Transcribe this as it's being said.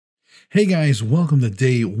Hey guys, welcome to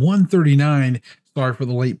day 139. Sorry for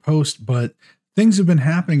the late post, but things have been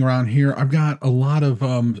happening around here. I've got a lot of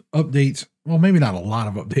updates. Well, maybe not a lot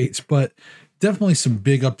of updates, but definitely some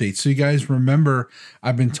big updates. So you guys remember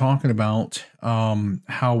I've been talking about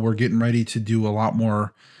how we're getting ready to do a lot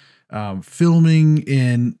more filming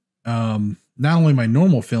in not only my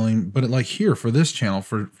normal filming, but like here for this channel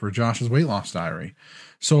for Josh's Weight Loss Diary.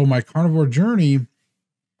 So my carnivore journey,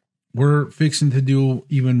 we're fixing to do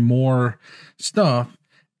even more stuff,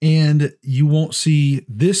 and you won't see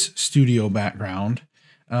this studio background.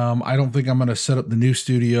 I don't think I'm going to set up the new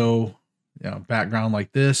studio background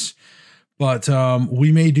like this, but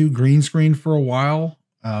we may do green screen for a while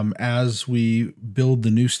as we build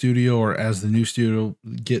the new studio or as the new studio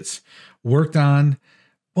gets worked on.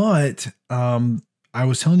 But I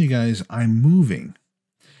was telling you guys I'm moving,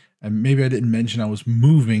 and maybe I didn't mention I was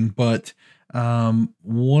moving, but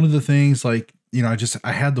one of the things, like,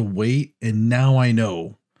 I had to wait, and now I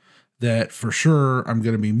know that for sure I'm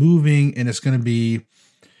going to be moving, and it's going to be,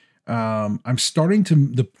 I'm starting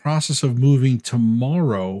the process of moving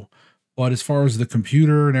tomorrow. But as far as the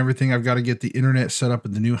computer and everything, I've got to get the internet set up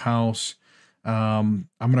at the new house. I'm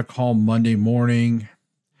going to call Monday morning.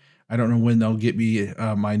 I don't know when they'll get me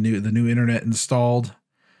the new internet installed,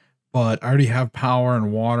 but I already have power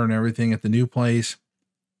and water and everything at the new place.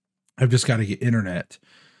 I've just got to get internet.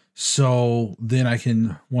 So then I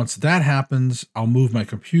can, once that happens, I'll move my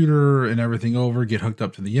computer and everything over, get hooked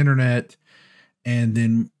up to the internet, and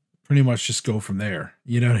then pretty much just go from there.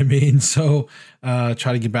 You know what I mean? So try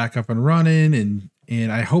to get back up and running,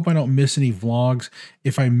 and I hope I don't miss any vlogs.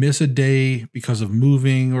 If I miss a day because of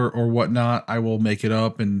moving or whatnot, I will make it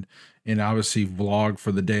up and obviously vlog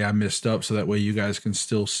for the day I missed up, so that way you guys can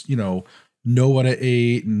still, know what I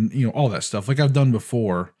ate and, all that stuff like I've done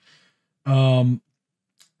before.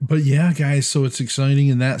 But yeah, guys, so it's exciting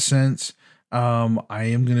in that sense. I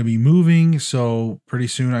am going to be moving, so pretty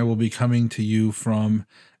soon I will be coming to you from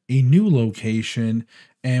a new location,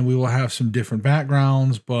 and we will have some different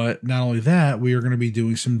backgrounds. But not only that, we are going to be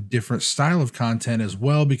doing some different style of content as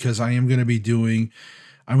well, because I'm going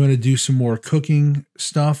to do some more cooking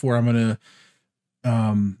stuff where I'm going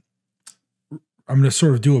to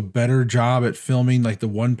sort of do a better job at filming, like the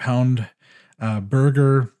 1 pound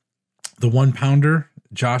burger, the 1 pounder,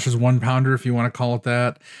 Josh's 1 pounder, if you want to call it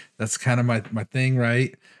that. That's kind of my thing,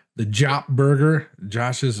 right? The Jop burger,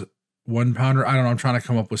 Josh's 1 pounder. I don't know. I'm trying to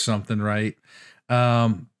come up with something, right?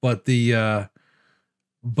 But the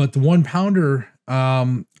 1 pounder,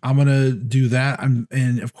 I'm going to do that.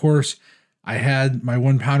 And of course I had my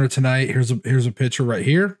 1 pounder tonight. Here's a picture right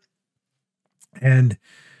here. And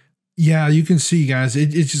yeah, you can see, guys, it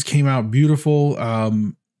just came out beautiful.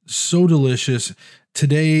 So delicious.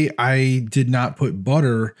 Today I did not put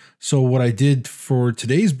butter. So what I did for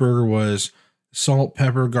today's burger was salt,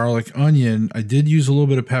 pepper, garlic, onion. I did use a little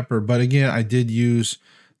bit of pepper, but again, I did use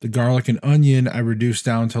the garlic and onion. I reduced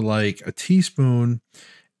down to like a teaspoon,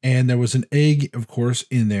 and there was an egg, of course,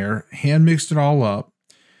 in there. Hand mixed it all up.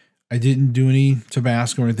 I didn't do any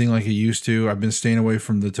Tabasco or anything like I used to. I've been staying away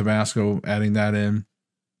from the Tabasco, adding that in.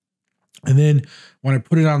 And then when I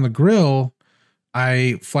put it on the grill,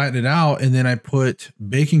 I flattened it out, and then I put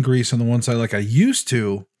bacon grease on the one side like I used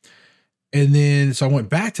to. And then, so I went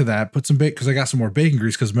back to that, put some bacon, because I got some more bacon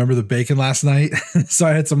grease, because remember the bacon last night? So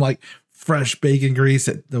I had some like fresh bacon grease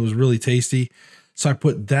that was really tasty. So I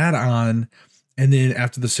put that on, and then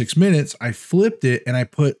after the 6 minutes, I flipped it, and I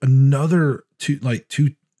put another two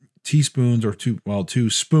teaspoons or two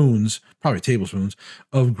spoons, probably tablespoons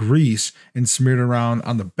of grease, and smeared it around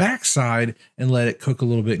on the back side and let it cook a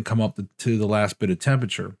little bit and come up to the last bit of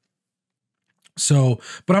temperature. So,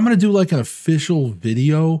 but I'm going to do like an official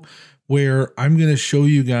video where I'm going to show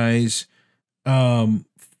you guys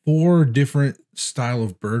 4 different style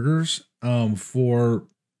of burgers for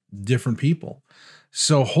different people.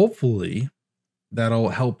 So hopefully that'll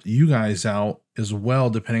help you guys out as well,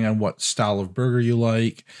 depending on what style of burger you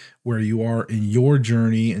like, where you are in your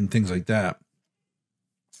journey, and things like that.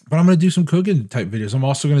 But I'm going to do some cooking type videos. I'm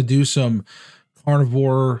also going to do some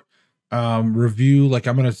carnivore review. Like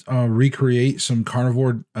I'm going to recreate some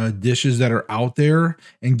carnivore dishes that are out there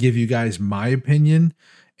and give you guys my opinion.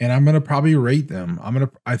 And I'm going to probably rate them. I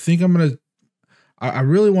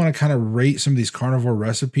really want to kind of rate some of these carnivore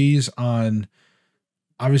recipes on,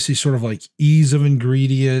 obviously, sort of like ease of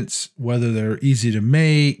ingredients, whether they're easy to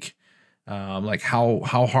make, like how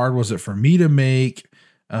hard was it for me to make,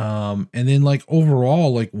 and then like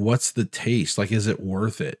overall, like what's the taste? Like, is it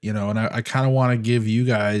worth it? And I kind of want to give you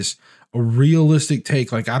guys a realistic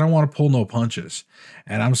take. Like, I don't want to pull no punches.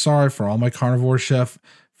 And I'm sorry for all my carnivore chef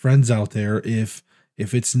friends out there if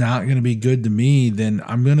if it's not going to be good to me, then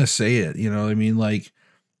I'm going to say it. You know what I mean? Like,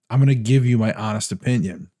 I'm going to give you my honest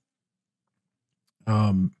opinion.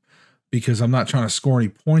 Because I'm not trying to score any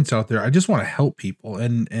points out there. I just want to help people.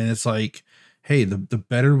 And it's like, hey, the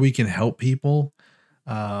better we can help people.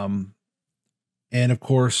 And of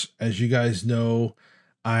course, as you guys know,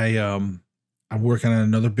 I'm working on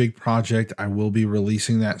another big project. I will be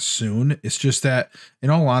releasing that soon. It's just that, in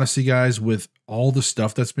all honesty, guys, with all the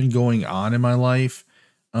stuff that's been going on in my life,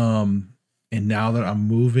 and now that I'm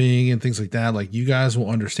moving and things like that, like, you guys will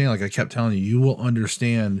understand, like I kept telling you, you will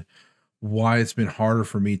understand why it's been harder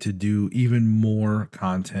for me to do even more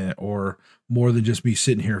content, or more than just me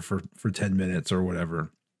sitting here for 10 minutes or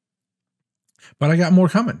whatever. But I got more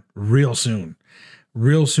coming real soon.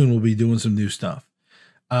 Real soon we'll be doing some new stuff.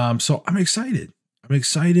 So I'm excited. I'm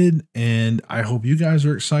excited, and I hope you guys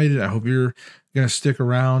are excited. I hope you're going to stick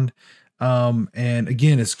around. And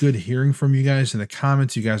again, it's good hearing from you guys in the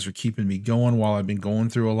comments. You guys are keeping me going while I've been going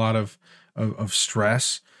through a lot of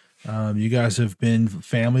stress. You guys have been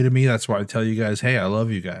family to me. That's why I tell you guys, hey, I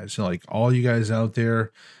love you guys. So, like, all you guys out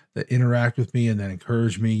there that interact with me and that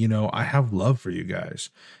encourage me, you know, I have love for you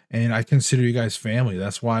guys, and I consider you guys family.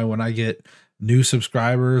 That's why when I get new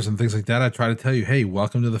subscribers and things like that, I try to tell you, hey,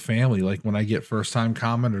 welcome to the family. Like, when I get first time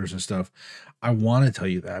commenters and stuff, I want to tell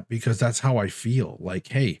you that, because that's how I feel. Like,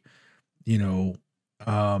 hey, you know,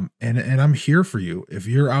 and I'm here for you. If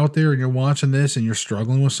you're out there and you're watching this and you're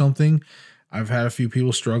struggling with something, I've had a few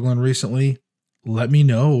people struggling recently. Let me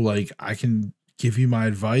know. Like, I can give you my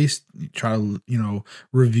advice, try to, you know,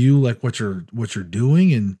 review like what you're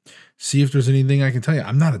doing, and see if there's anything I can tell you.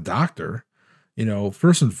 I'm not a doctor. You know,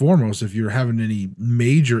 first and foremost, if you're having any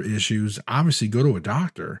major issues, obviously go to a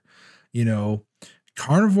doctor. You know,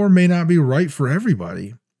 carnivore may not be right for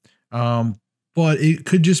everybody. But it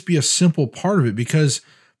could just be a simple part of it, because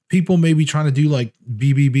people may be trying to do like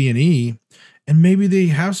BBBE, and maybe they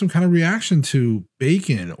have some kind of reaction to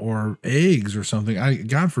bacon or eggs or something.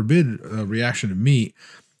 God forbid, a reaction to meat.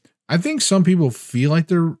 I think some people feel like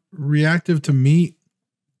they're reactive to meat.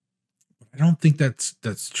 I don't think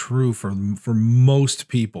that's true for most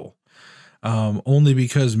people. Only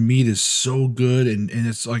because meat is so good, and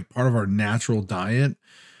it's like part of our natural diet.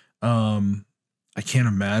 I can't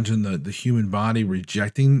imagine the human body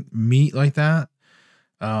rejecting meat like that.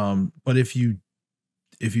 But if you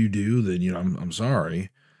do, then, you know, I'm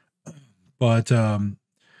sorry. But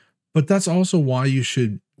that's also why you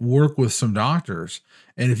should work with some doctors.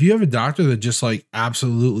 And if you have a doctor that just like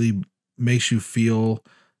absolutely makes you feel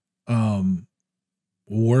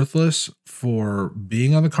worthless for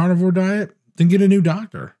being on the carnivore diet, then get a new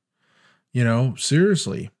doctor. You know,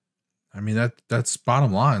 seriously. I mean, that's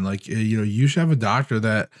bottom line. Like, you know, you should have a doctor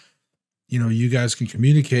that, you know, you guys can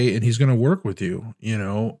communicate, and he's going to work with you, you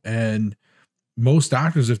know. And most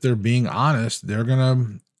doctors, if they're being honest, they're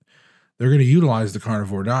going to utilize the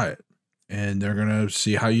carnivore diet, and they're going to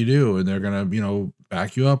see how you do, and they're going to, you know,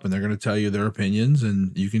 back you up, and they're going to tell you their opinions,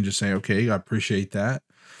 and you can just say, okay, I appreciate that,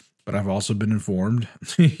 but I've also been informed,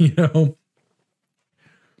 you know.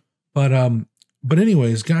 But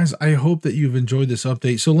anyways, guys, I hope that you've enjoyed this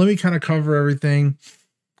update. So let me kind of cover everything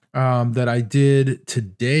that I did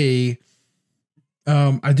today.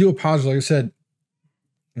 I do apologize. Like I said,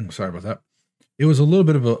 I'm sorry about that. It was a little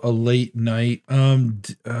bit of a late night.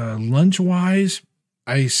 Lunch wise,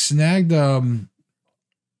 I snagged, I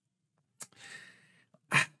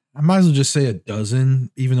might as well just say a dozen,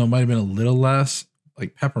 even though it might have been a little less,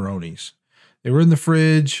 like pepperonis. They were in the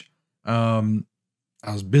fridge.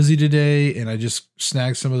 I was busy today, and I just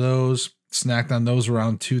snagged some of those, snacked on those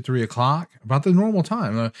around 2-3 o'clock, about the normal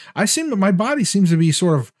time. My body seems to be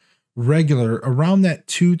sort of regular around that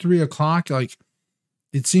 2-3 o'clock. Like,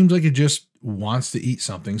 it seems like it just wants to eat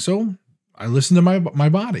something. So I listen to my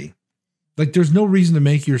body. Like, there's no reason to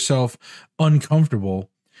make yourself uncomfortable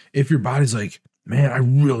if your body's like, man, I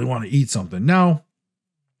really want to eat something. Now,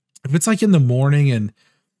 if it's like in the morning and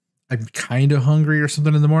I'm kind of hungry or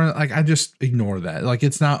something in the morning, like, I just ignore that. Like,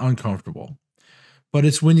 it's not uncomfortable. But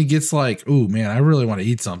it's when it gets like, oh man, I really want to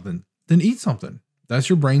eat something, then eat something. That's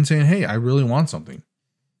your brain saying, hey, I really want something.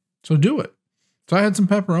 So do it. So I had some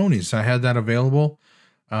pepperonis. I had that available.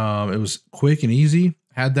 It was quick and easy.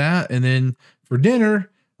 Had that. And then for dinner,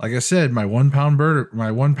 like I said, my 1 pounder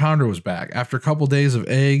was back. After a couple days of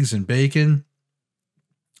eggs and bacon,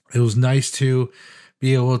 it was nice to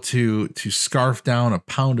be able to scarf down a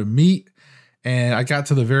pound of meat. And I got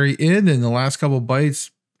to the very end, and the last couple bites,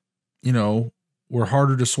 you know, were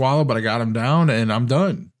harder to swallow, but I got them down, and I'm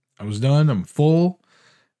done. I was done. I'm full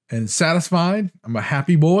and satisfied. I'm a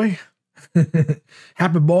happy boy.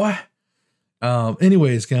 Happy boy.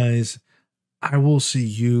 Anyways, guys, I will see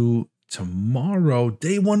you tomorrow,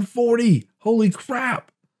 day 140. Holy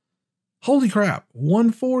crap. Holy crap.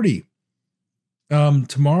 140.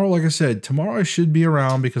 Tomorrow, like I said, tomorrow I should be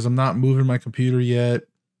around because I'm not moving my computer yet.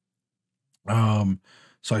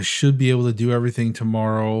 So I should be able to do everything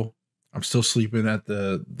tomorrow. I'm still sleeping at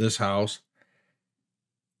this house.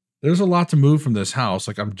 There's a lot to move from this house.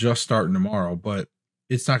 Like, I'm just starting tomorrow, but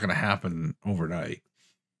it's not going to happen overnight.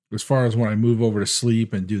 As far as when I move over to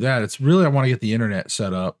sleep and do that, it's really, I want to get the internet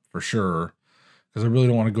set up for sure. Cause I really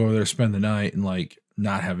don't want to go over there, spend the night and like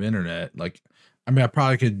not have internet. Like, I mean, I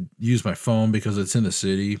probably could use my phone because it's in the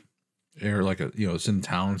city or like it's in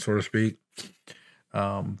town, so to speak.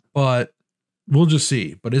 But we'll just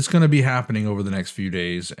see, but it's going to be happening over the next few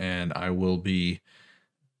days, and I will be,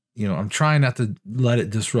 I'm trying not to let it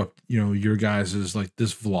disrupt, your guys's like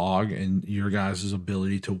this vlog and your guys's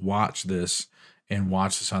ability to watch this and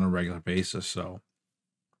watch this on a regular basis. So,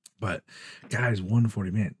 but guys,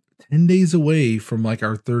 140, man, 10 days away from like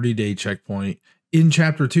our 30-day checkpoint in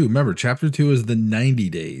chapter 2. Remember, chapter 2 is the 90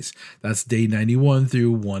 days. That's day 91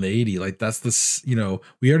 through 180. Like, that's the,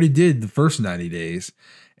 we already did the first 90 days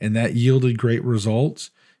and that yielded great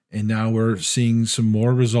results. And now we're seeing some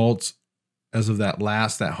more results as of that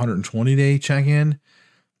 120-day check-in.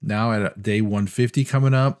 Now at day 150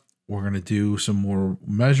 coming up, we're going to do some more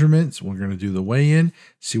measurements. We're going to do the weigh-in,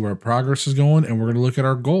 see where our progress is going, and we're going to look at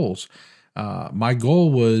our goals. My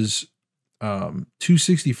goal was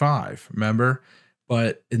 265, remember?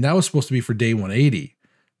 And that was supposed to be for day 180.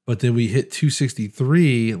 But then we hit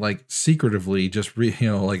 263 like secretively just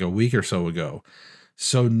like a week or so ago.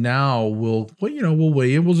 So now we'll weigh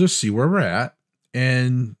in. We'll just see where we're at.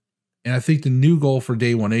 And I think the new goal for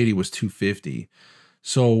day 180 was 250.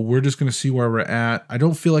 So we're just going to see where we're at. I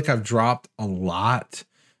don't feel like I've dropped a lot.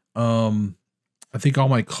 I think all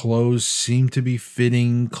my clothes seem to be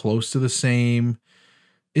fitting close to the same.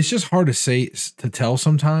 It's just hard to tell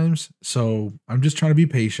sometimes. So I'm just trying to be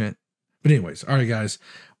patient. But anyways, all right, guys,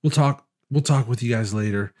 we'll talk with you guys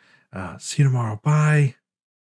later. See you tomorrow. Bye.